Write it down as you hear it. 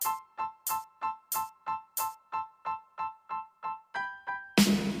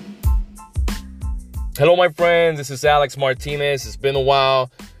Hello, my friends. This is Alex Martinez. It's been a while.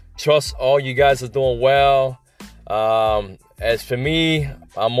 Trust all you guys are doing well. As for me,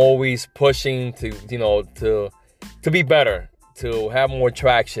 I'm always pushing to be better, to have more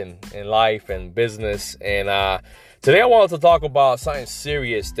traction in life and business. And today I wanted to talk about something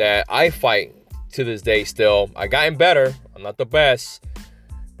serious that I fight to this day still. I gotten better. I'm not the best.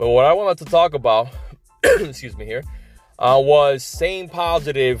 But what I wanted to talk about, excuse me here, was staying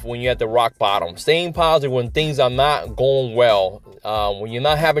positive when you're at the rock bottom. Staying positive when things are not going well. When you're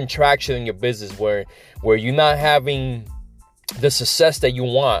not having traction in your business, where you're not having the success that you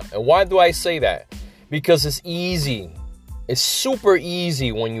want. And why do I say that? Because it's easy. It's super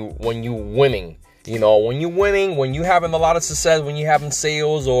easy when you winning. You know, when you're winning, when you're having a lot of success, when you're having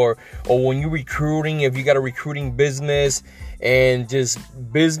sales or when you're recruiting, if you got a recruiting business and just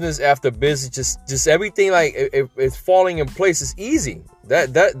business after business, just everything like it's falling in place. It's easy.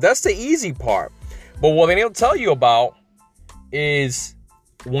 That's the easy part. But what they don't tell you about is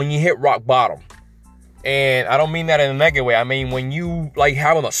when you hit rock bottom. And I don't mean that in a negative way. I mean, when you like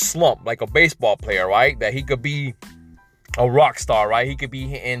having a slump, like a baseball player, right? That he could be a rock star, right? He could be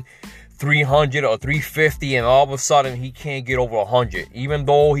hitting 300 or 350 and all of a sudden he can't get over 100, even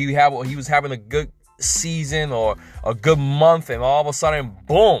though he was having a good season or a good month, and all of a sudden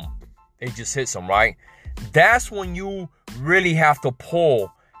boom, it just hits him, right? That's when you really have to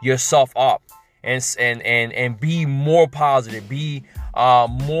pull yourself up and be more positive, be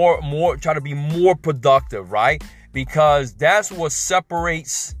more try to be more productive, right? Because that's what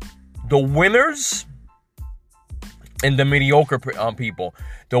separates the winners and the mediocre people.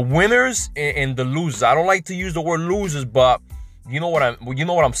 The winners and the losers. I don't like to use the word losers, but you know what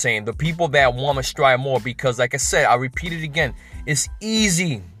I'm saying. The people that want to strive more, because like I said, I repeat it again. It's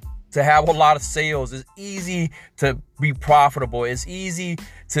easy to have a lot of sales. It's easy to be profitable. It's easy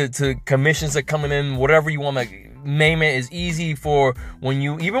to commissions are coming in, whatever you want to name it. Is easy for when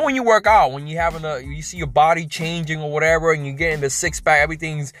you work out, when you see your body changing or whatever, and you get in the six pack,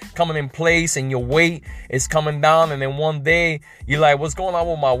 everything's coming in place and your weight is coming down, and then one day you're like, what's going on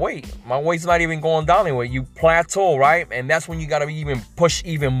with my weight? My weight's not even going down anyway. You plateau, right? And that's when you got to even push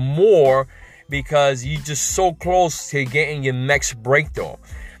even more, because you're just so close to getting your next breakthrough.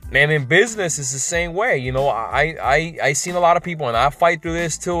 And in business, it's the same way. You know, I seen a lot of people, and I fight through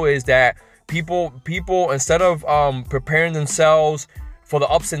this too, is that people instead of preparing themselves for the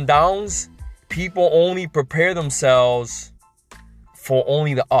ups and downs, people only prepare themselves for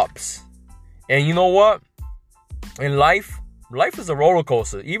only the ups. And you know what? In life is a roller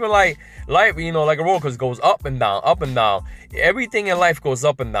coaster. Even like life, you know, like a roller coaster goes up and down, up and down. Everything in life goes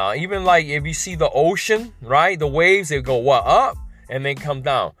up and down. Even like if you see the ocean, right? The waves, they go what? Up and then come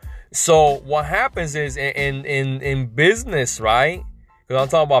down. So what happens is in business, right? Because I'm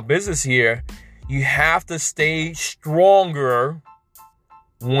talking about business here, you have to stay stronger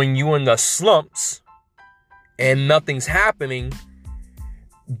when you're in the slumps and nothing's happening,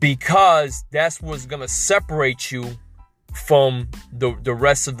 because that's what's gonna separate you from the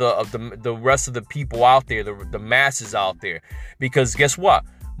rest of the rest of the people out there, the masses out there. Because guess what?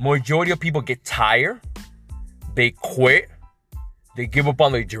 Majority of people get tired, they quit, they give up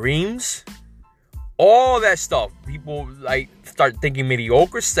on their dreams, all that stuff. People like start thinking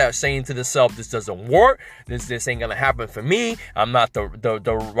mediocre, start saying to themselves, this doesn't work, this ain't gonna happen for me, I'm not the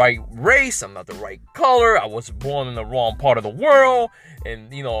right race, I'm not the right color, I was born in the wrong part of the world.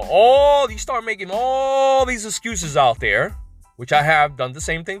 And you know, you start making all these excuses out there, which I have done the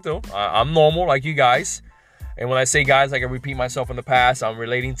same thing too. I'm normal like you guys. And when I say guys, like I repeat myself in the past, I'm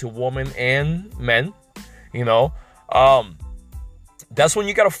relating to women and men. You know, that's when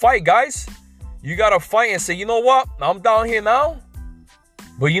you gotta fight, guys. You gotta fight and say, you know what? I'm down here now,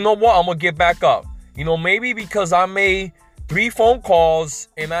 but you know what? I'm gonna get back up. You know, maybe because I made 3 phone calls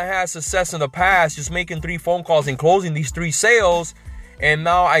and I had success in the past, just making 3 phone calls and closing these 3 sales. And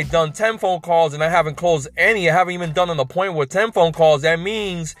now I've done 10 phone calls and I haven't closed any. I haven't even done an appointment with 10 phone calls. That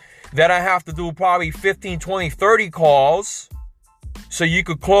means that I have to do probably 15, 20, 30 calls so you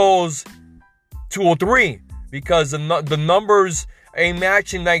could close 2 or 3, because the numbers ain't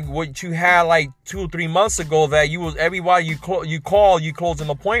matching like what you had like 2 or 3 months ago, that everybody you close an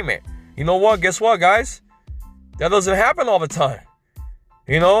appointment. You know what? Guess what, guys? That doesn't happen all the time.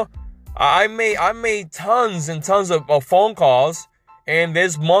 You know, I made tons and tons of phone calls, and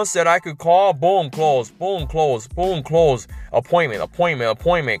there's months that I could call, boom, close, boom, close, boom, close, appointment,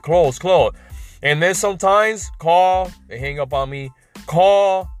 close. And then sometimes call, they hang up on me,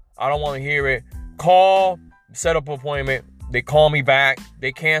 call, I don't want to hear it, call, set up an appointment, they call me back,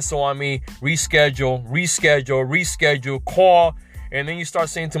 they cancel on me, reschedule, call, and then you start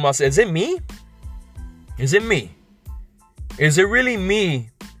saying to myself, is it me? Is it me? Is it really me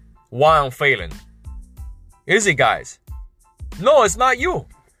why I'm failing? Is it, guys? No, it's not you.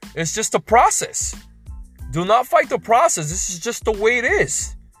 It's just the process. Do not fight the process. This is just the way it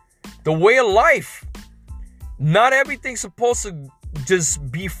is. The way of life. Not everything's supposed to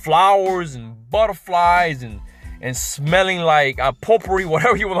just be flowers and butterflies and smelling like potpourri,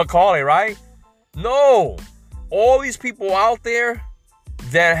 whatever you want to call it, right? No. All these people out there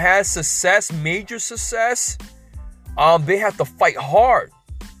that has success, major success, they have to fight hard.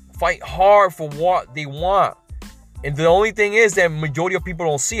 Fight hard for what they want. And the only thing is that majority of people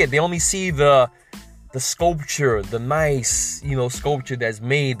don't see it. They only see the sculpture, the nice, sculpture that's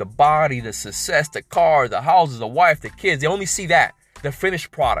made, the body, the success, the car, the houses, the wife, the kids. They only see that, the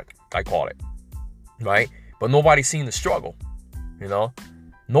finished product, I call it, right? But nobody's seen the struggle,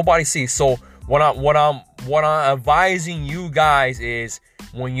 Nobody sees. So what I'm advising you guys is,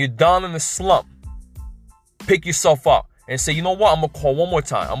 when you're down in the slump, pick yourself up and say, you know what? I'm gonna call one more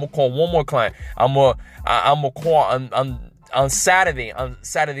time. I'm gonna call one more client. I'm gonna call on Saturday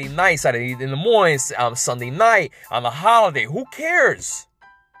night, Saturday in the morning, Sunday night, on a holiday. Who cares?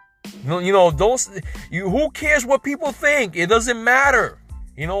 Who cares what people think? It doesn't matter.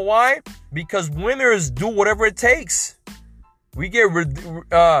 You know why? Because winners do whatever it takes. We get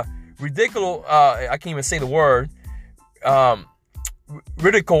ridiculous. I can't even say the word.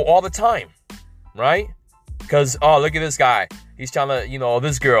 Ridicule all the time, right? Because, look at this guy. He's trying to,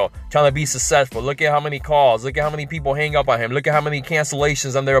 this girl, trying to be successful. Look at how many calls. Look at how many people hang up on him. Look at how many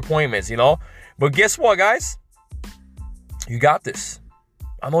cancellations on their appointments, But guess what, guys? You got this.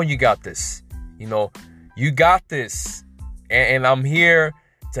 I know you got this. You got this. And I'm here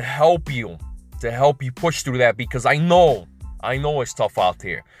to help you push through that, because I know it's tough out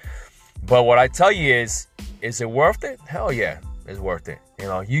there. But what I tell you is it worth it? Hell yeah, it's worth it.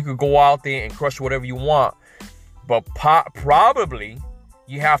 You could go out there and crush whatever you want. But probably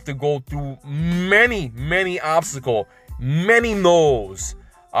you have to go through many, many obstacles, many no's,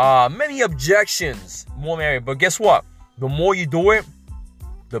 many objections, But guess what? The more you do it,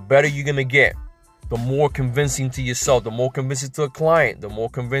 the better you're going to get. The more convincing to yourself, the more convincing to a client, the more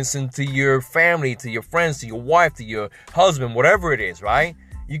convincing to your family, to your friends, to your wife, to your husband, whatever it is, right?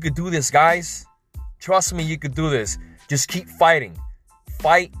 You could do this, guys. Trust me, you could do this. Just keep fighting.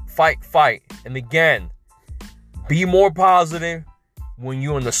 Fight, fight, fight. And again, be more positive when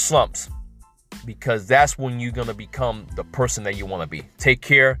you're in the slumps, because that's when you're going to become the person that you want to be. Take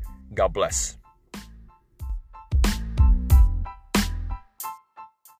care. God bless.